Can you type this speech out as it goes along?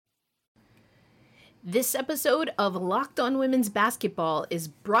This episode of Locked On Women's Basketball is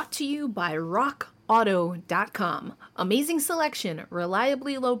brought to you by RockAuto.com. Amazing selection,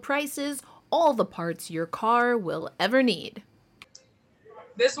 reliably low prices, all the parts your car will ever need.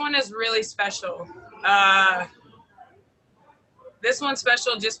 This one is really special. This one's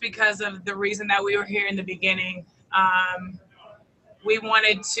special just because of the reason that we were here in the beginning. We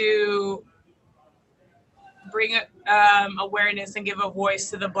wanted to bring awareness and give a voice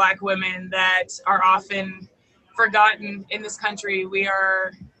to the Black women that are often forgotten in this country. We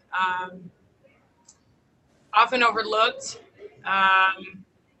are often overlooked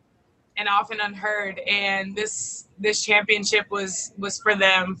and often unheard. And this championship was for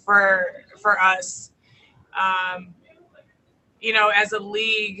them, for us. As a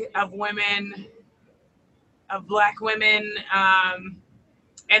league of women, of Black women,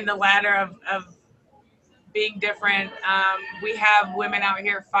 and the ladder of being different, we have women out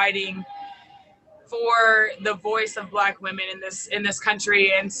here fighting for the voice of Black women in this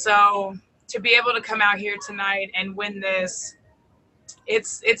country. And so to be able to come out here tonight and win this,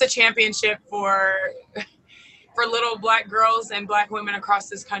 it's a championship for little Black girls and Black women across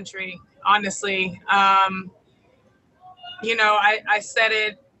this country, honestly. I said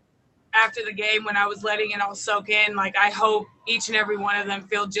it after the game when I was letting it all soak in. Like, I hope each and every one of them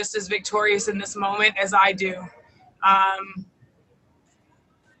feel just as victorious in this moment as I do.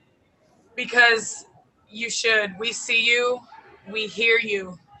 Because you should. We see you. We hear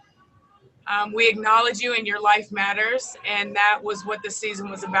you. We acknowledge you, and your life matters. And that was what the season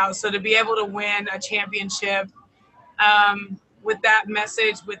was about. So to be able to win a championship with that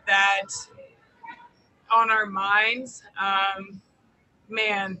message, with that on our minds,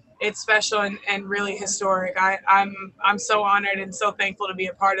 man, it's special and really historic. I'm so honored and so thankful to be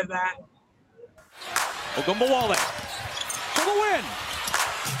a part of that. Ogunbowale for the win.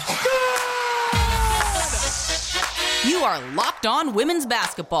 Good! You are Locked On Women's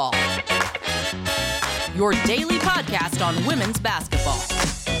Basketball, your daily podcast on women's basketball.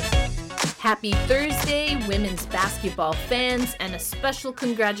 Happy Thursday, women's basketball fans, and a special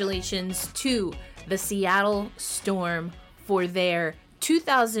congratulations to the Seattle Storm for their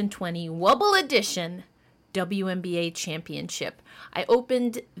 2020 Wubble Edition WNBA Championship. I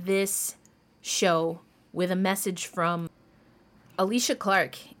opened this show with a message from Alysha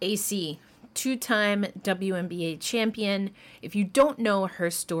Clark, AC, two-time WNBA champion. If you don't know her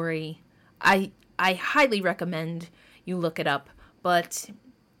story, I highly recommend you look it up. But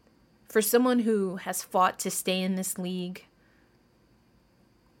for someone who has fought to stay in this league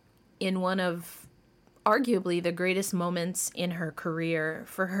in one of arguably the greatest moments in her career,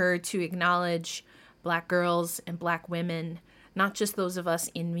 for her to acknowledge Black girls and Black women, not just those of us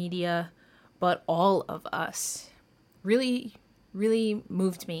in media, but all of us, really, really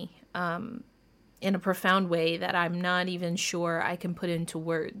moved me in a profound way that I'm not even sure I can put into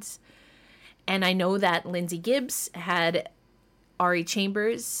words. And I know that Lindsay Gibbs had Ari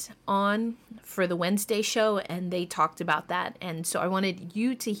Chambers on for the Wednesday show, and they talked about that. And so I wanted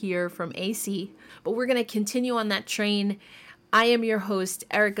you to hear from AC, but we're going to continue on that train. I am your host,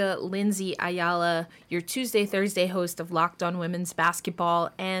 Erica Lindsay Ayala, your Tuesday, Thursday host of Locked On Women's Basketball.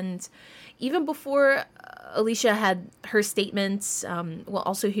 And even before Alysha had her statements, we'll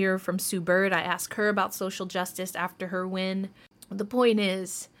also hear from Sue Bird. I asked her about social justice after her win. The point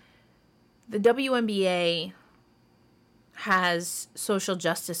is, the WNBA has social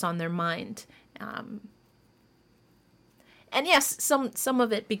justice on their mind. And yes, some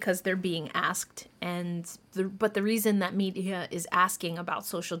of it because they're being asked. But the reason that media is asking about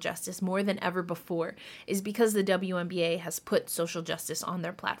social justice more than ever before is because the WNBA has put social justice on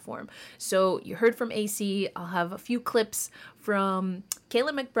their platform. So you heard from AC. I'll have a few clips from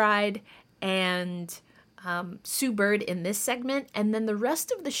Kayla McBride and Sue Bird in this segment. And then the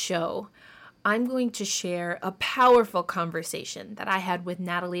rest of the show, I'm going to share a powerful conversation that I had with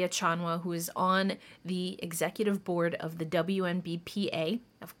Natalie Achanwa, who is on the executive board of the WNBPA,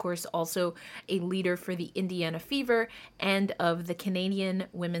 of course, also a leader for the Indiana Fever and of the Canadian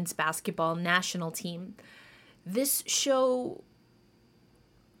women's basketball national team. This show,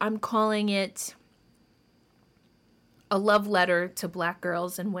 I'm calling it a love letter to Black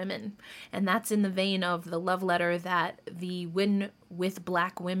girls and women. And that's in the vein of the love letter that the Win with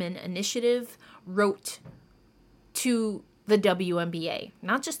Black Women initiative wrote to the WNBA,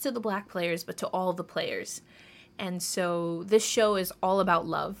 not just to the Black players, but to all the players. And so this show is all about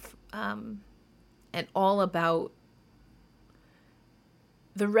love, and all about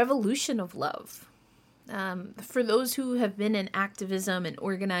the revolution of love. For those who have been in activism and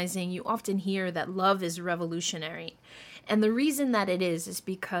organizing, you often hear that love is revolutionary. And the reason that it is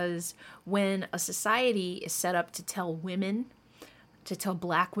because when a society is set up to tell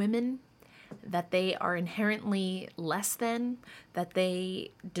Black women that they are inherently less than, that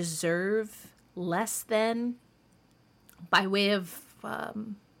they deserve less than by way of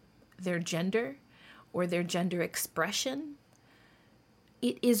their gender or their gender expression,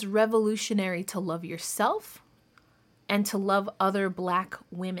 it is revolutionary to love yourself and to love other Black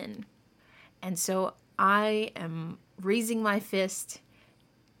women. And so I am raising my fist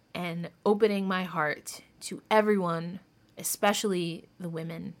and opening my heart to everyone, especially the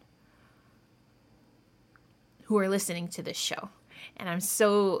women who are listening to this show. And I'm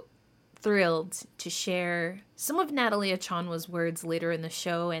so thrilled to share some of Natalie Achonwa's words later in the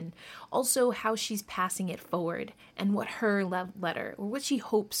show, and also how she's passing it forward and what her love letter, or what she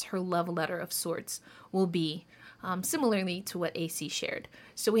hopes her love letter of sorts will be, similarly to what AC shared.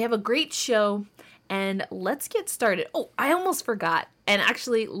 So we have a great show, and let's get started. Oh, I almost forgot. And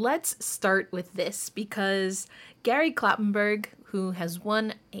actually, let's start with this, because Gary Kloppenburg, who has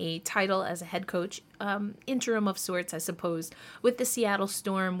won a title as a head coach, interim of sorts, I suppose, with the Seattle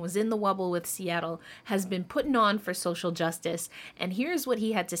Storm, was in the Wubble with Seattle, has been putting on for social justice. And here's what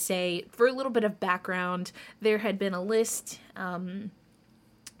he had to say. For a little bit of background, there had been a list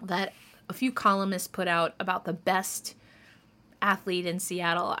that a few columnists put out about the best athlete in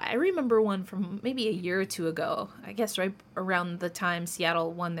Seattle. I remember one from maybe a year or two ago, I guess right around the time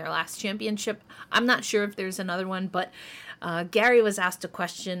Seattle won their last championship. I'm not sure if there's another one, but Gary was asked a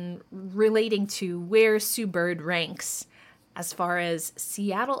question relating to where Sue Bird ranks as far as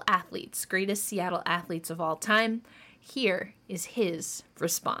Seattle athletes, greatest Seattle athletes of all time. Here is his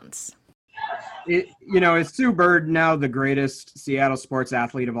response. Is Sue Bird now the greatest Seattle sports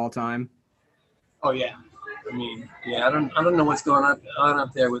athlete of all time? Oh yeah. I mean, yeah, I don't know what's going on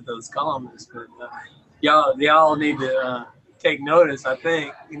up there with those columnists, but y'all need to take notice, I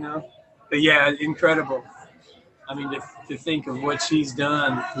think, But yeah, incredible. I mean, to think of what she's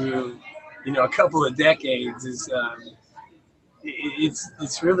done through, a couple of decades is,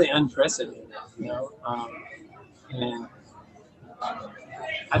 it's really unprecedented, and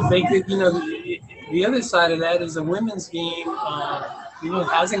I think that, the other side of that is the women's game,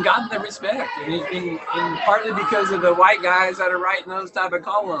 hasn't gotten the respect, and partly because of the white guys that are writing those type of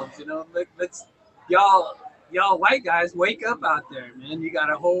columns. Let's y'all white guys wake up out there, man. You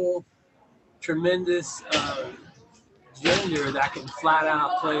got a whole tremendous gender that can flat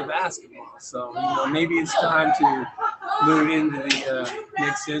out play basketball. So maybe it's time to move into the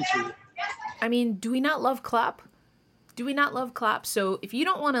next century. I mean, do we not love Klopp? Do we not love Klopp? So if you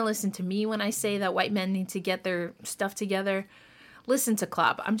don't want to listen to me when I say that white men need to get their stuff together, listen to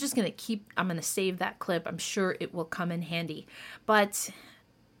Klopp. I'm going to save that clip. I'm sure it will come in handy. But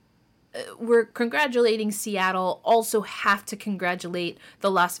we're congratulating Seattle, also have to congratulate the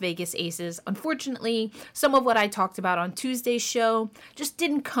Las Vegas Aces. Unfortunately, some of what I talked about on Tuesday's show just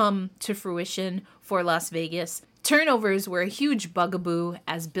didn't come to fruition for Las Vegas. Turnovers were a huge bugaboo,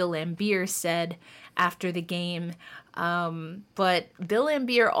 as Bill Laimbeer said after the game. But Bill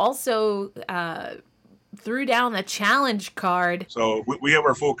Laimbeer also threw down a challenge card. So we have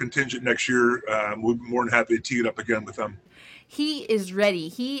our full contingent next year. We'll be more than happy to tee it up again with them. He is ready.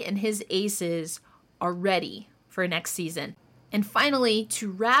 He and his Aces are ready for next season. And finally,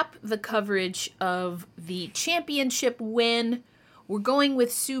 to wrap the coverage of the championship win, we're going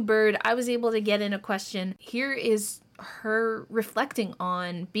with Sue Bird. I was able to get in a question. Here is her reflecting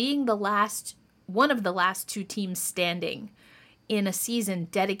on being one of the last two teams standing in a season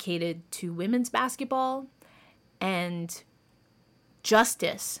dedicated to women's basketball and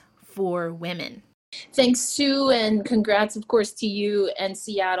justice for women. Thanks, Sue, and congrats, of course, to you and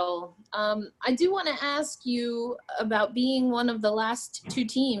Seattle. I do want to ask you about being one of the last two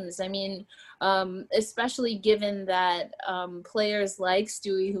teams. I mean, especially given that players like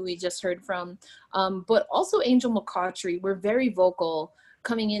Stewie, who we just heard from, but also Angel McCoughtry were very vocal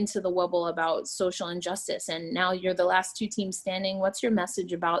coming into the Wubble about social injustice, and now you're the last two teams standing. What's your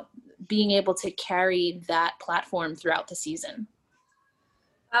message about being able to carry that platform throughout the season?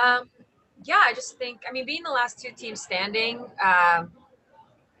 Yeah, I just think, being the last two teams standing,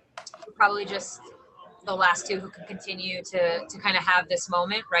 probably just the last two who can continue to kind of have this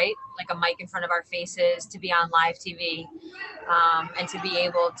moment, right? Like a mic in front of our faces, to be on live TV, and to be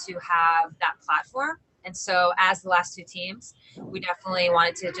able to have that platform. And so as the last two teams, we definitely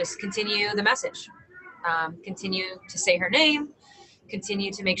wanted to just continue the message, continue to say her name,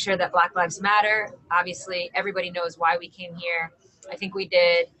 continue to make sure that Black Lives Matter. Obviously, everybody knows why we came here. I think we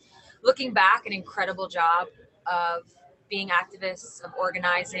did, looking back, an incredible job of being activists, of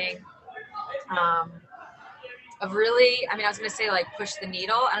organizing, really, I mean, I was going to say like push the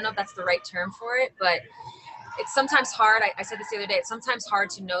needle. I don't know if that's the right term for it, but it's sometimes hard. I said this the other day. It's sometimes hard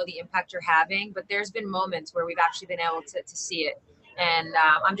to know the impact you're having, but there's been moments where we've actually been able to see it. And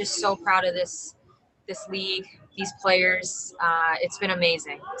I'm just so proud of this league, these players. It's been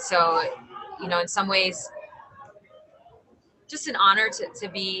amazing. So, in some ways, just an honor to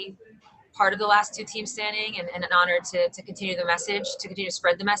be part of the last two teams standing, and an honor to continue the message, to continue to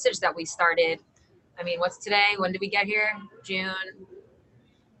spread the message that we started. I mean, what's today? When did we get here? June,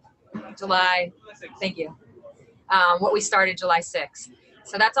 July. Thank you. What we started July 6th.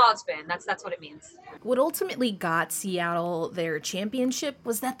 So that's all it's been. That's what it means. What ultimately got Seattle their championship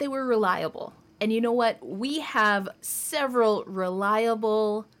was that they were reliable. And you know what? We have several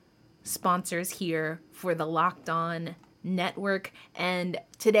reliable sponsors here for the Locked On Network. And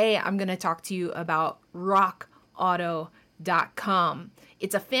today I'm going to talk to you about RockAuto.com.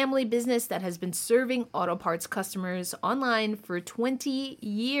 It's a family business that has been serving auto parts customers online for 20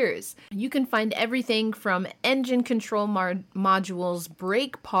 years. You can find everything from engine control modules,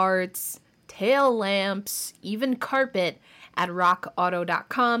 brake parts, tail lamps, even carpet at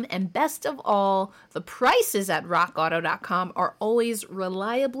RockAuto.com. And best of all, the prices at RockAuto.com are always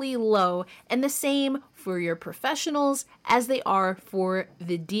reliably low, and the same for your professionals as they are for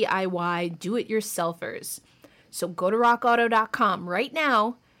the DIY do-it-yourselfers. So go to RockAuto.com right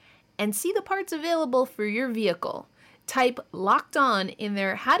now and see the parts available for your vehicle. Type Locked On in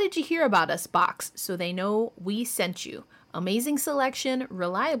their How Did You Hear About Us box so they know we sent you. Amazing selection,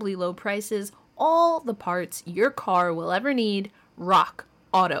 reliably low prices, all the parts your car will ever need.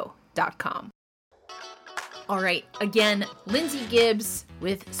 RockAuto.com. All right, again, Lindsay Gibbs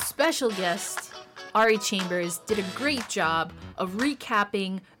with special guest Ari Chambers did a great job of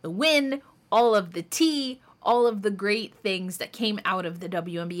recapping the win, all of the tea, all of the great things that came out of the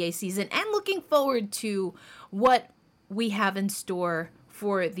WNBA season, and looking forward to what we have in store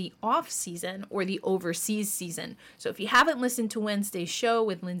for the off season or the overseas season. So if you haven't listened to Wednesday's show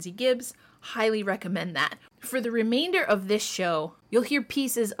with Lindsay Gibbs, highly recommend that. For the remainder of this show, you'll hear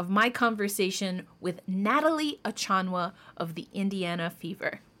pieces of my conversation with Natalie Achanwa of the Indiana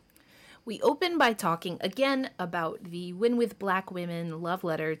Fever. We open by talking again about the Win with Black Women love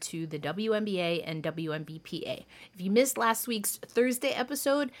letter to the WNBA and WNBPA. If you missed last week's Thursday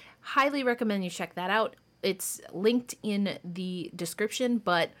episode, highly recommend you check that out. It's linked in the description,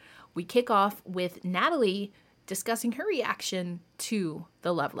 but we kick off with Natalie discussing her reaction to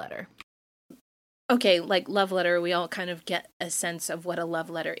the love letter. Okay, like love letter, we all kind of get a sense of what a love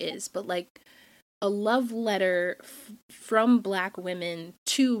letter is, but like a love letter from Black women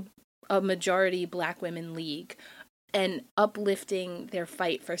to a majority Black women league and uplifting their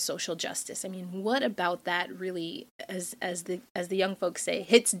fight for social justice. I mean, what about that really, as the young folks say,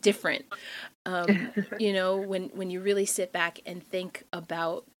 hits different? When you really sit back and think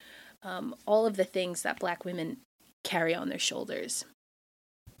about all of the things that Black women carry on their shoulders.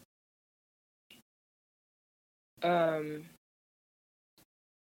 Because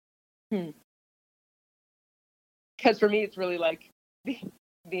for me, it's really like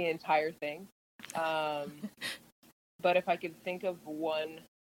the entire thing. But if I could think of one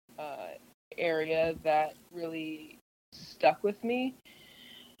area that really stuck with me,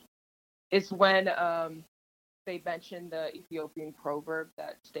 it's when they mentioned the Ethiopian proverb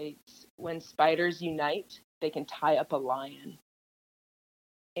that states, when spiders unite, they can tie up a lion.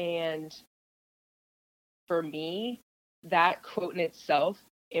 And for me, that quote in itself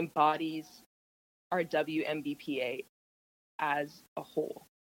embodies our WNBPA as a whole.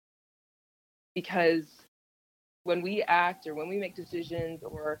 Because when we act or when we make decisions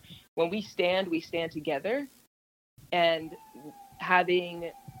or when we stand together. And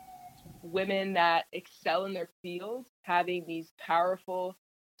having women that excel in their field, having these powerful,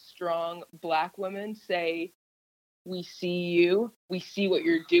 strong Black women say, we see you, we see what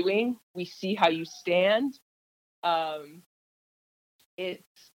you're doing, we see how you stand.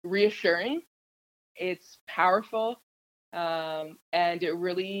 It's reassuring, it's powerful, and it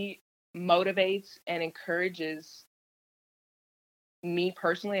really motivates and encourages me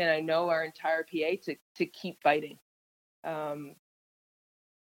personally, and I know our entire PA, to keep fighting.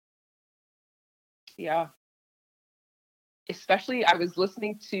 Yeah. Especially, I was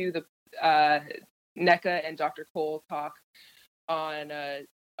listening to the NECA and Dr. Cole talk on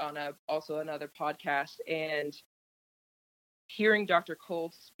also another podcast, and hearing Dr.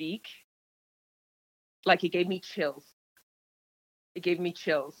 Cole speak, like, it gave me chills. It gave me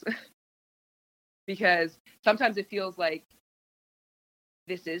chills. Because sometimes it feels like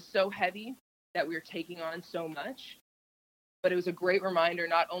this is so heavy that we're taking on so much. But it was a great reminder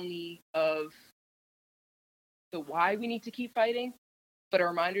not only of the why we need to keep fighting, but a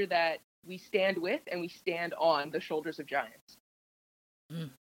reminder that we stand with and we stand on the shoulders of giants.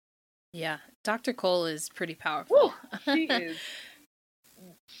 Yeah, Dr. Cole is pretty powerful. Woo,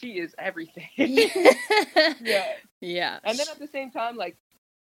 she is everything. Yeah. Yeah. And then at the same time, like,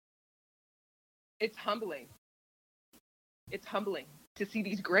 it's humbling. It's humbling to see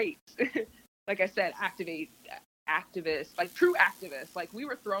these greats, like I said, activists, like true activists. Like, we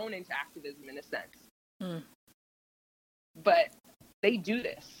were thrown into activism in a sense. But they do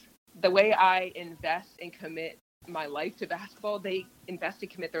this. The way I invest and commit my life to basketball, they invest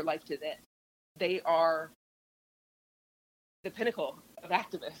and commit their life to this. They are the pinnacle of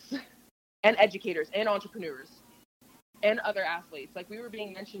activists and educators and entrepreneurs and other athletes. Like, we were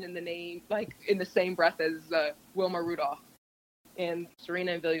being mentioned in the name, like in the same breath as Wilma Rudolph and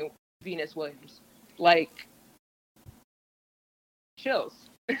Serena and Venus Williams. Like, chills.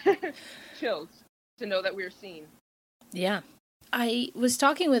 Chills to know that we're seen. Yeah. I was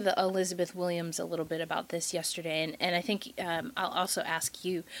talking with Elizabeth Williams a little bit about this yesterday, and I think I'll also ask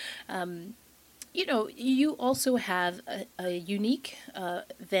you, you also have a unique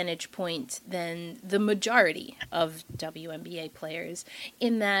vantage point than the majority of WNBA players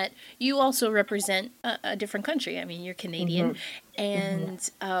in that you also represent a different country. I mean, you're Canadian.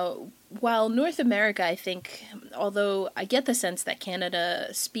 And while North America, I think, although I get the sense that Canada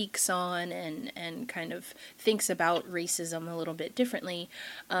speaks on and kind of thinks about racism a little bit differently,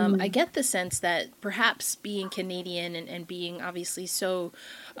 I get the sense that perhaps being Canadian and being obviously so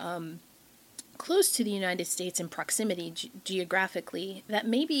close to the United States in proximity geographically, that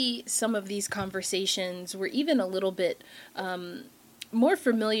maybe some of these conversations were even a little bit more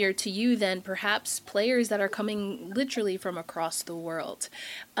familiar to you than perhaps players that are coming literally from across the world.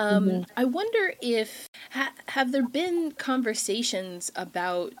 I wonder if, have there been conversations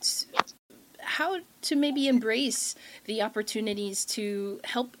about how to maybe embrace the opportunities to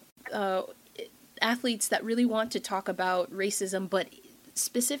help athletes that really want to talk about racism, but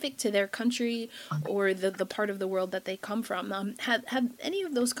specific to their country or the part of the world that they come from? Have any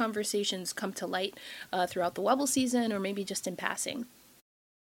of those conversations come to light throughout the Webble season, or maybe just in passing?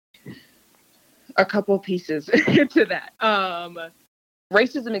 A couple pieces to that.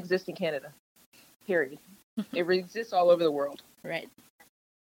 Racism exists in Canada, period. It exists all over the world. Right.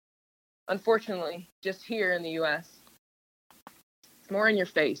 Unfortunately, just here in the U.S., it's more in your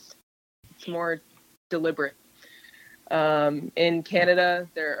face. It's more deliberate. In Canada,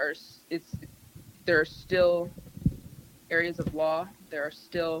 there are still areas of law. There are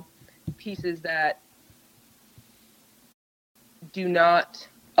still pieces that do not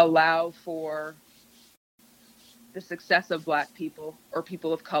allow for the success of Black people or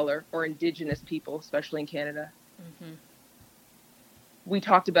people of color or Indigenous people, especially in Canada. We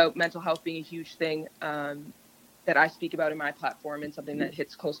talked about mental health being a huge thing that I speak about in my platform, and something that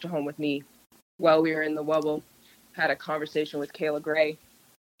hits close to home with me. While we were in the Webble, had a conversation with Kayla Gray,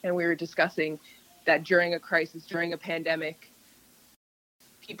 and we were discussing that during a crisis, during a pandemic,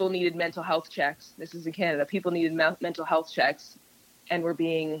 people needed mental health checks. This is in Canada. People needed mental health checks and were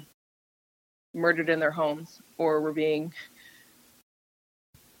being murdered in their homes, or were being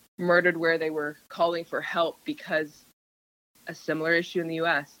murdered where they were calling for help because a similar issue in the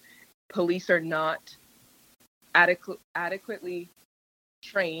U.S. Police are not adequately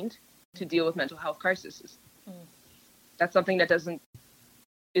trained to deal with mental health crises. That's something that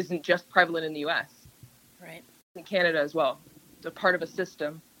isn't just prevalent in the U.S. Right. In Canada as well. It's a part of a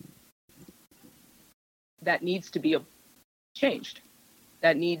system that needs to be changed.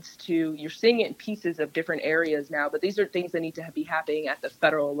 You're seeing it in pieces of different areas now, but these are things that need to be happening at the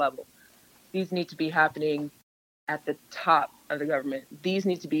federal level. These need to be happening at the top of the government. These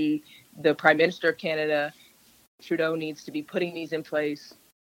need to be, the Prime Minister of Canada, Trudeau, needs to be putting these in place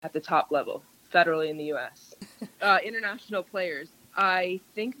at the top level, federally in the U.S. International players. I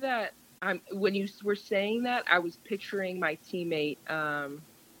think that when you were saying that, I was picturing my teammate,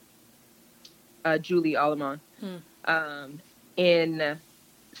 Julie Allemand, in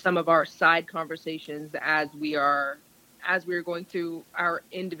some of our side conversations as we were going through our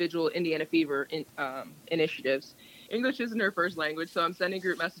individual Indiana Fever initiatives. English isn't her first language, so I'm sending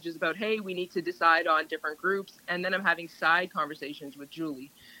group messages about, hey, we need to decide on different groups. And then I'm having side conversations with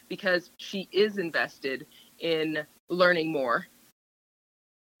Julie because she is invested in learning more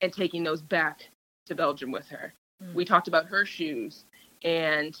and taking those back to Belgium with her. We talked about her shoes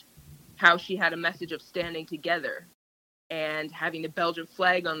and how she had a message of standing together and having the Belgian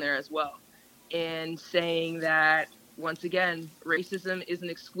flag on there as well, and saying that, once again, racism isn't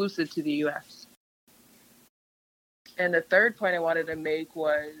exclusive to the U.S. And the third point I wanted to make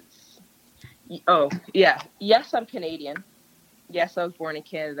was, Oh, yeah. Yes, I'm Canadian. Yes, I was born in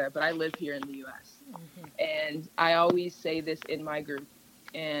Canada, but I live here in the U.S. Mm-hmm. And I always say this in my group,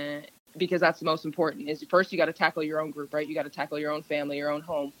 and because that's the most important, is first you got to tackle your own group, right? You got to tackle your own family, your own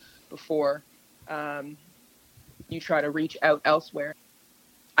home before you try to reach out elsewhere.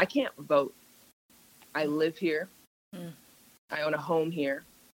 I can't vote. I live here. I own a home here.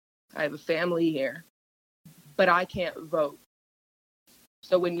 I have a family here, but I can't vote.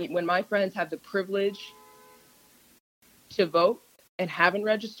 So when my friends have the privilege to vote and haven't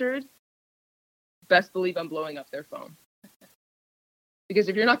registered, best believe I'm blowing up their phone. Because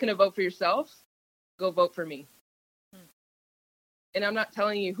if you're not going to vote for yourself, go vote for me. And I'm not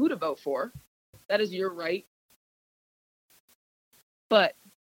telling you who to vote for. That is your right. But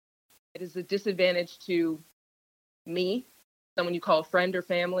it is a disadvantage to me, someone you call a friend or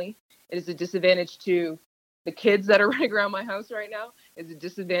family. It is a disadvantage to the kids that are running around my house right now. It's a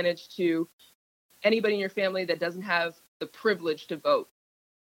disadvantage to anybody in your family that doesn't have the privilege to vote,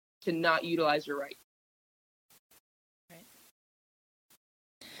 to not utilize your right.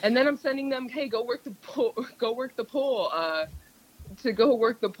 And then I'm sending them, hey, go work the poll,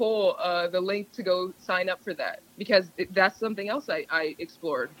 the link to go sign up for that, because that's something else I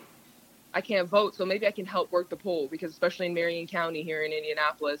explored. I can't vote, so maybe I can help work the poll, because especially in Marion County here in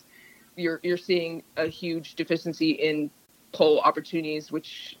Indianapolis, you're seeing a huge deficiency in poll opportunities,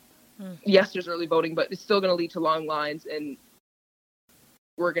 which, yes, there's early voting, but it's still going to lead to long lines, and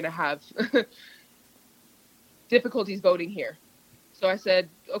we're going to have difficulties voting here. So I said,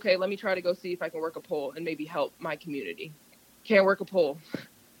 okay, let me try to go see if I can work a poll and maybe help my community. Can't work a poll.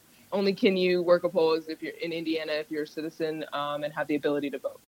 Only can you work a poll is if you're in Indiana, if you're a citizen and have the ability to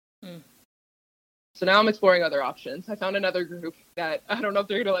vote. So now I'm exploring other options. I found another group that, I don't know if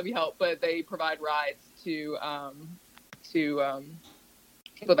they're going to let me help, but they provide rides to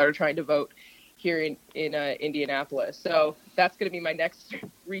people that are trying to vote here in Indianapolis. So that's going to be my next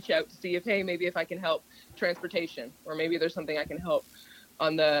reach out to see if, hey, maybe if I can help transportation, or maybe there's something I can help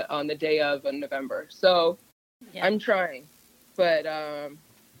on the day of in November. So yeah. I'm trying, but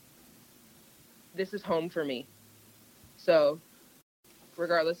this is home for me. So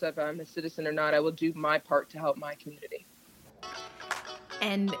regardless if I'm a citizen or not, I will do my part to help my community.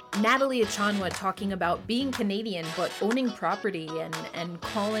 And Natalie Achonwa talking about being Canadian, but owning property and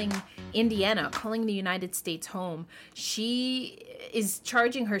calling Indiana, calling the United States home. She is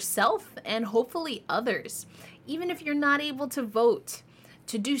charging herself and hopefully others, even if you're not able to vote,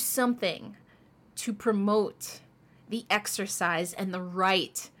 to do something to promote the exercise and the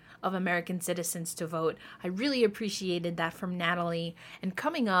right of American citizens to vote. I really appreciated that from Natalie. And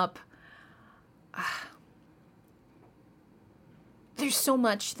coming up, there's so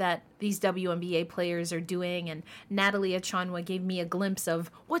much that these WNBA players are doing, and Natalie Achonwa gave me a glimpse of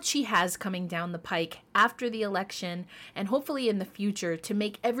what she has coming down the pike after the election and hopefully in the future to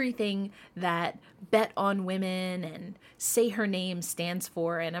make everything that Bet on Women and Say Her Name stands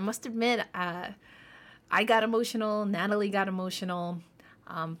for. And I must admit, I got emotional, Natalie got emotional,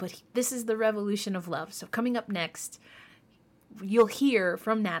 but this is the revolution of love. So coming up next, you'll hear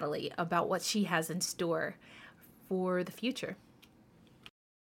from Natalie about what she has in store for the future.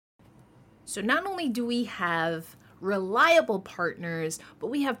 So not only do we have reliable partners, but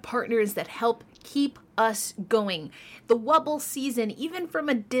we have partners that help keep us going. The Wubble season, even from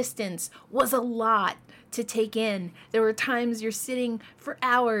a distance, was a lot to take in. There were times you're sitting for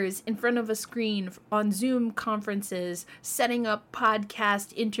hours in front of a screen on Zoom conferences, setting up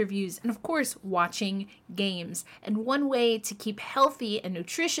podcast interviews, and of course, watching games. And one way to keep healthy and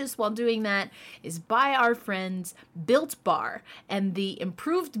nutritious while doing that is by our friends Built Bar. And the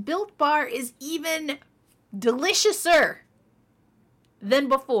improved Built Bar is even deliciouser than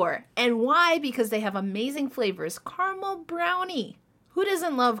before. And why? Because they have amazing flavors. Caramel brownie. Who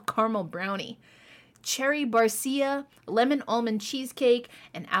doesn't love caramel brownie? Cherry barcia, lemon almond cheesecake,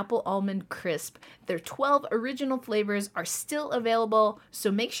 and apple almond crisp. Their 12 original flavors are still available, so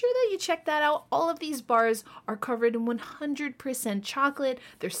make sure that you check that out. All of these bars are covered in 100% chocolate.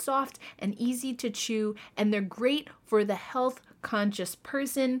 They're soft and easy to chew, and they're great for the health-conscious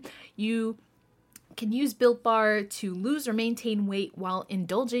person. You can use Built Bar to lose or maintain weight while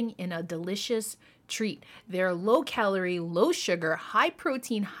indulging in a delicious treat. They're low calorie, low sugar, high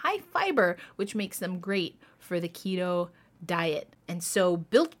protein, high fiber, which makes them great for the keto diet. And so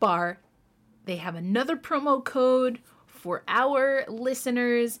Built Bar, they have another promo code for our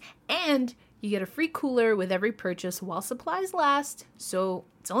listeners, and you get a free cooler with every purchase while supplies last. So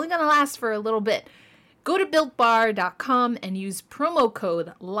it's only going to last for a little bit. Go to BuiltBar.com and use promo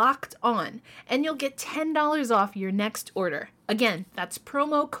code LOCKEDON, and you'll get $10 off your next order. Again, that's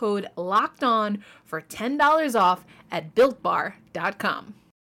promo code Locked On for $10 off at BuiltBar.com.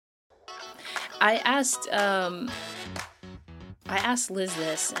 I asked Liz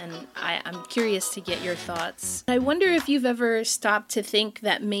this, and I'm curious to get your thoughts. I wonder if you've ever stopped to think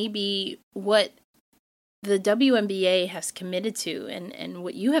that maybe what the WNBA has committed to and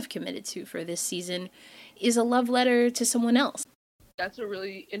what you have committed to for this season is a love letter to someone else. That's a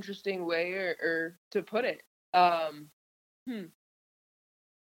really interesting way or to put it.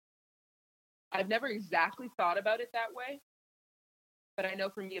 I've never exactly thought about it that way, but I know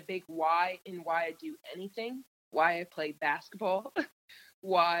for me a big why in why I do anything, why I play basketball,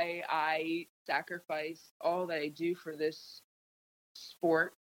 why I sacrifice all that I do for this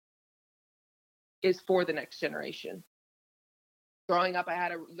sport is for the next generation. Growing up, I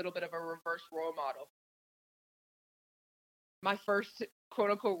had a little bit of a reverse role model. My first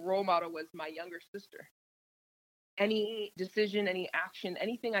quote unquote role model was my younger sister. Any decision, any action,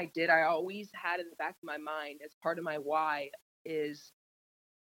 anything I did, I always had in the back of my mind as part of my why is,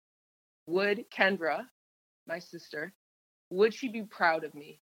 would Kendra, my sister, would she be proud of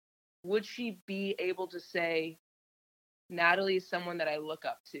me? Would she be able to say, Natalie is someone that I look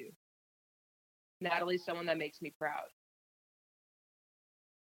up to? Natalie is someone that makes me proud.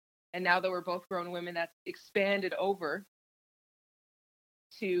 And now that we're both grown women, that's expanded over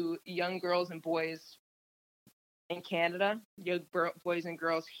to young girls and boys in Canada, young boys and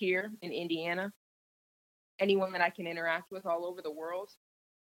girls here in Indiana, anyone that I can interact with all over the world,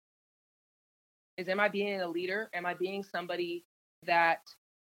 is, am I being a leader? Am I being somebody that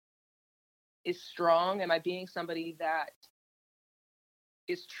is strong? Am I being somebody that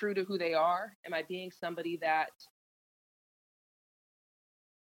is true to who they are? Am I being somebody that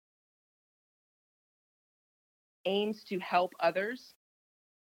aims to help others?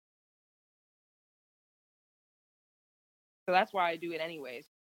 So that's why I do it anyways.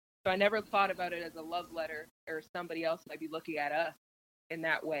 So I never thought about it as a love letter or somebody else might be looking at us in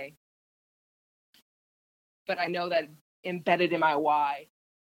that way. But I know that embedded in my why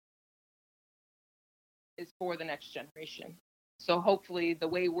is for the next generation. So hopefully the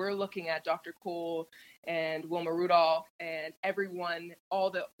way we're looking at Dr. Cole and Wilma Rudolph and everyone, all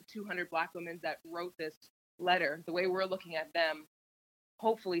the 200 Black women that wrote this letter, the way we're looking at them,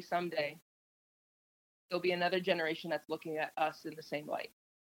 hopefully someday there'll be another generation that's looking at us in the same light.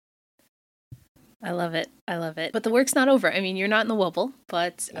 I love it. I love it. But the work's not over. I mean, you're not in the wobble,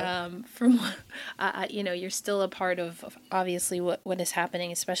 but from you're still a part of obviously what is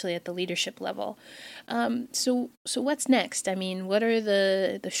happening, especially at the leadership level. So what's next? I mean, what are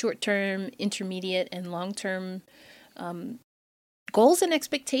the short-term, intermediate, and long-term goals and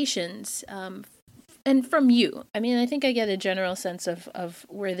expectations? And from you, I mean, I think I get a general sense of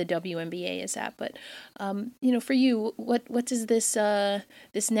where the WNBA is at, but for you, what does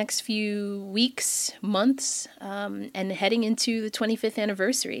this next few weeks, months, and heading into the 25th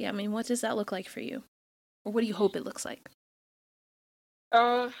anniversary? I mean, what does that look like for you, or what do you hope it looks like?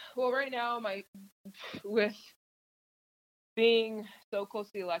 Well, right now, with being so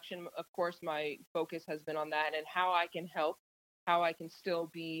close to the election, of course, my focus has been on that and how I can help, how I can still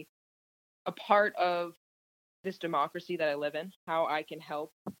be a part of this democracy that I live in, how I can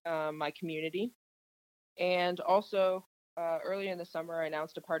help my community. And also, earlier in the summer, I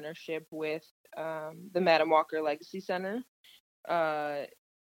announced a partnership with the Madam Walker Legacy Center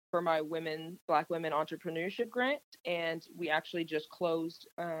for my Black Women Entrepreneurship Grant. And we actually just closed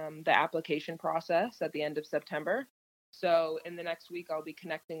the application process at the end of September. So in the next week, I'll be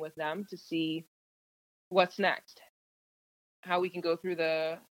connecting with them to see what's next, how we can go through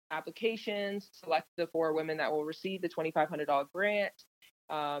the applications, select the 4 women that will receive the $2,500 grant,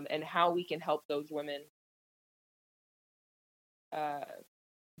 and how we can help those women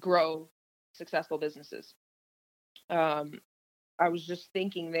grow successful businesses. I was just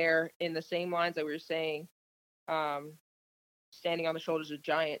thinking there in the same lines that we were saying, standing on the shoulders of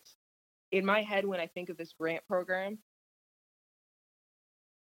giants. In my head, when I think of this grant program,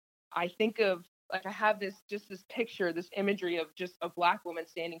 I think of, I have this picture, this imagery of just a Black woman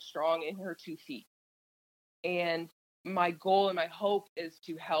standing strong in her 2 feet. And my goal and my hope is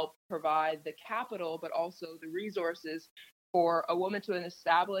to help provide the capital, but also the resources for a woman to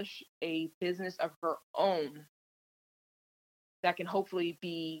establish a business of her own that can hopefully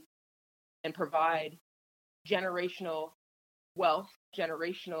be and provide generational wealth,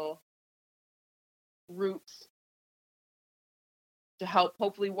 generational roots, to help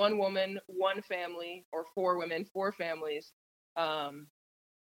hopefully one woman, one family, or 4 women, 4 families own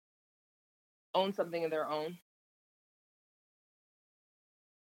something of their own.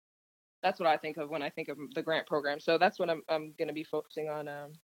 That's what I think of when I think of the grant program. So that's what I'm going to be focusing on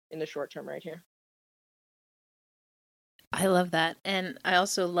in the short term right here. I love that. And I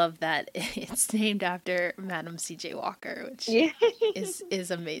also love that it's named after Madam C.J. Walker, which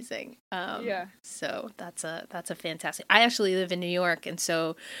is amazing. So that's a fantastic. I actually live in New York, and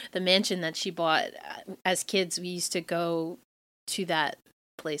so the mansion that she bought, as kids, we used to go to that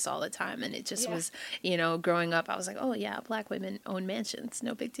place all the time, and it just was, growing up, I was like, oh yeah, Black women own mansions,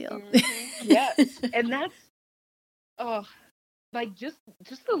 no big deal. Yeah, and that's like just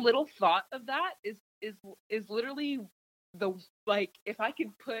the little thought of that is literally the, like, if I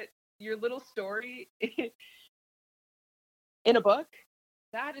could put your little story in a book,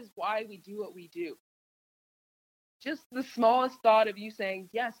 that is why we do what we do. Just the smallest thought of you saying,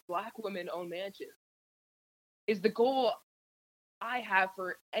 yes, Black women own mansions, is the goal I have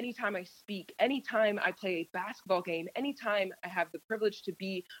for any time I speak, anytime I play a basketball game, anytime I have the privilege to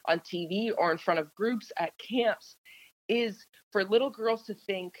be on TV or in front of groups at camps, is for little girls to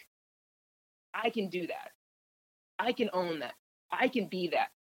think, I can do that. I can own that. I can be that.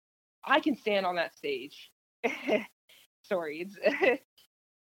 I can stand on that stage. Sorry.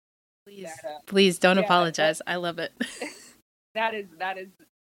 Please don't apologize. I love it. That is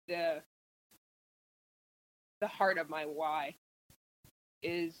the heart of my why,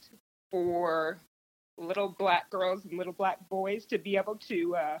 is for little Black girls and little Black boys to be able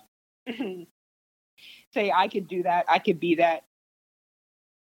to say, I could do that. I could be that.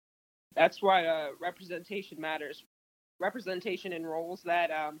 That's why representation matters. Representation in roles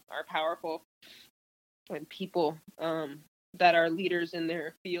that are powerful, and people that are leaders in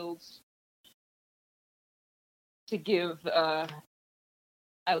their fields, to give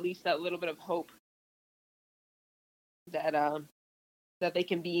at least that little bit of hope that that they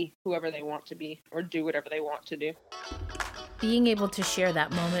can be whoever they want to be or do whatever they want to do. Being able to share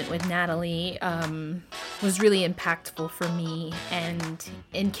that moment with Natalie was really impactful for me. And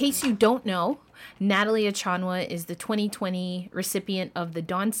in case you don't know, Natalie Achonwa is the 2020 recipient of the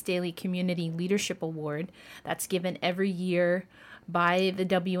Dawn Staley Community Leadership Award that's given every year by the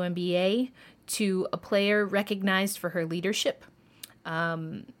WNBA to a player recognized for her leadership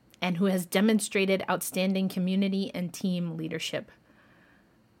and who has demonstrated outstanding community and team leadership.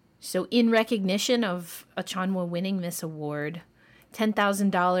 So in recognition of Achonwa winning this award,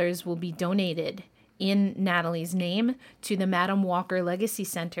 $10,000 will be donated in Natalie's name to the Madam Walker Legacy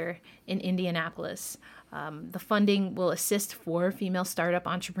Center in Indianapolis. The funding will assist 4 female startup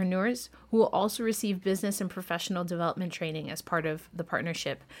entrepreneurs who will also receive business and professional development training as part of the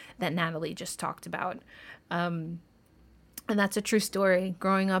partnership that Natalie just talked about. And that's a true story.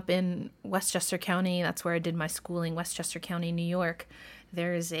 Growing up in Westchester County, that's where I did my schooling, Westchester County, New York.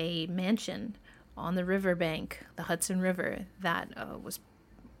 There's a mansion on the riverbank, the Hudson River, that was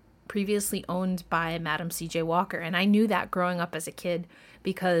previously owned by Madam C.J. Walker. And I knew that growing up as a kid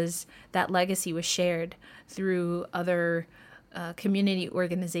because that legacy was shared through other community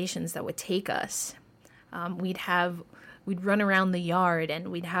organizations that would take us. We'd run around the yard and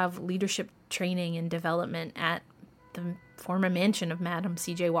we'd have leadership training and development at the former mansion of Madam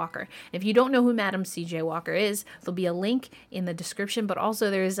C.J. Walker. If you don't know who Madam C.J. Walker is, there'll be a link in the description, but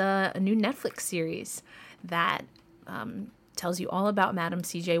also there's a new Netflix series that tells you all about Madam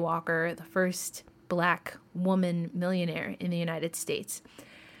C.J. Walker, the first Black woman millionaire in the United States.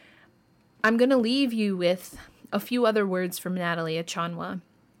 I'm going to leave you with a few other words from Natalie Achonwa.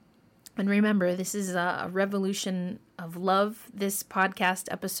 And remember, this is a revolution of love, this podcast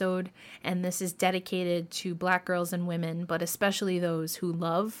episode, and this is dedicated to Black girls and women, but especially those who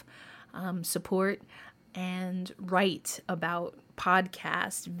love, support, and write about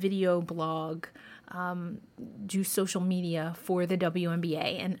podcast, video blog, do social media for the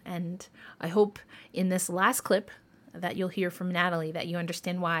WNBA. And I hope in this last clip that you'll hear from Natalie that you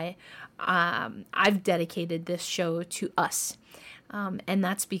understand why I've dedicated this show to us. And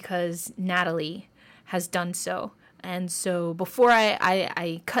that's because Natalie has done so. And so before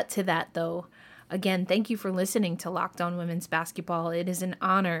I cut to that, though, again, thank you for listening to Locked On Women's Basketball. It is an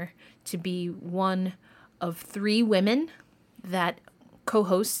honor to be one of 3 women that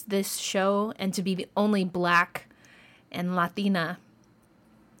co-hosts this show and to be the only Black and Latina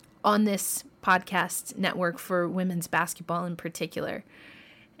on this podcast network for women's basketball in particular.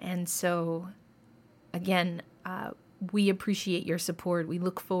 And so, again, we appreciate your support. We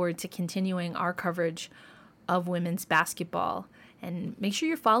look forward to continuing our coverage of women's basketball. And make sure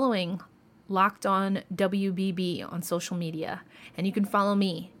you're following Locked On WBB on social media. And you can follow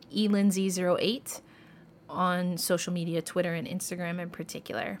me, elindsay08, on social media, Twitter and Instagram in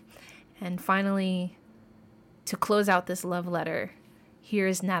particular. And finally, to close out this love letter, Here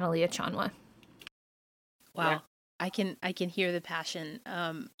is Natalie Achanwa. Wow. Yeah. I can hear the passion.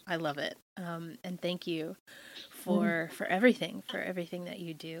 I love it. And thank you for everything that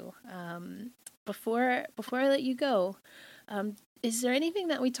you do. Before I let you go, is there anything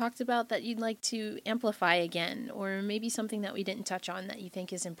that we talked about that you'd like to amplify again, or maybe something that we didn't touch on that you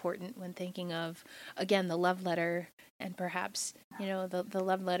think is important when thinking of, again, the love letter, and perhaps, the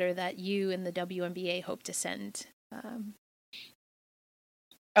love letter that you and the WNBA hope to send?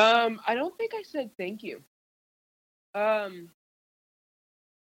 I don't think I said thank you. To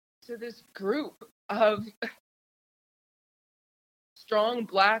this group of strong,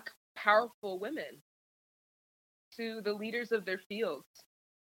 Black, powerful women, to the leaders of their fields,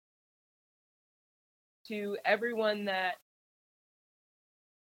 to everyone that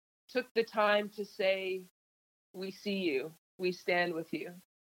took the time to say, we see you, we stand with you.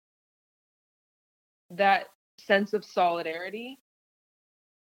 That sense of solidarity,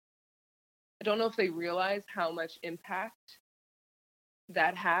 I don't know if they realize how much impact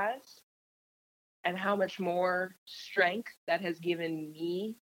that has and how much more strength that has given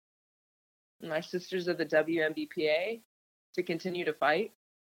me and my sisters of the WNBPA to continue to fight.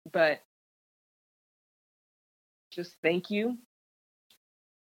 But just thank you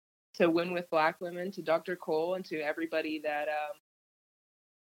to Win with Black Women, to Dr. Cole, and to everybody that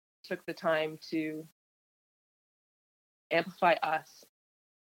took the time to amplify us.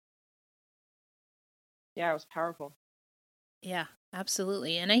 Yeah, it was powerful. Yeah,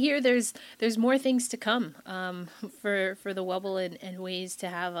 absolutely. And I hear there's more things to come for the Wubble and ways to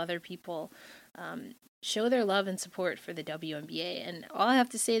have other people show their love and support for the WNBA. And all I have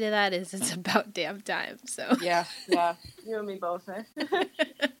to say to that is it's about damn time. So yeah, you and me both. Eh?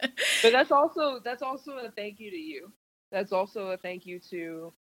 But that's also a thank you to you. That's also a thank you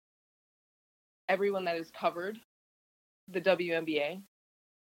to everyone that has covered the WNBA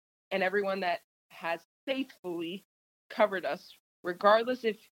and everyone that has faithfully covered us, regardless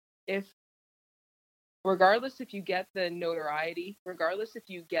if you get the notoriety, regardless if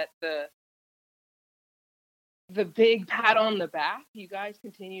you get the big pat on the back, you guys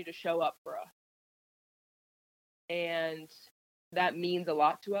continue to show up for us. And that means a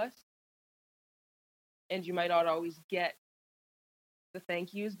lot to us. And you might not always get the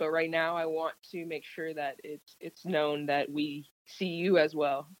thank yous, but right now I want to make sure that it's known that we see you as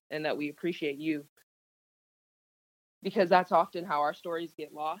well and that we appreciate you. Because that's often how our stories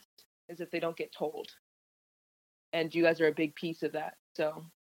get lost, is if they don't get told. And you guys are a big piece of that. So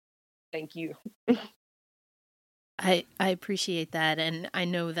thank you. I appreciate that. And I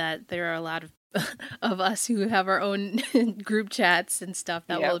know that there are a lot of us who have our own group chats and stuff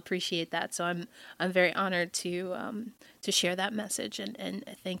that will appreciate that. So I'm very honored to share that message and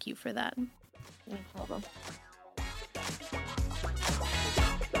thank you for that. No problem.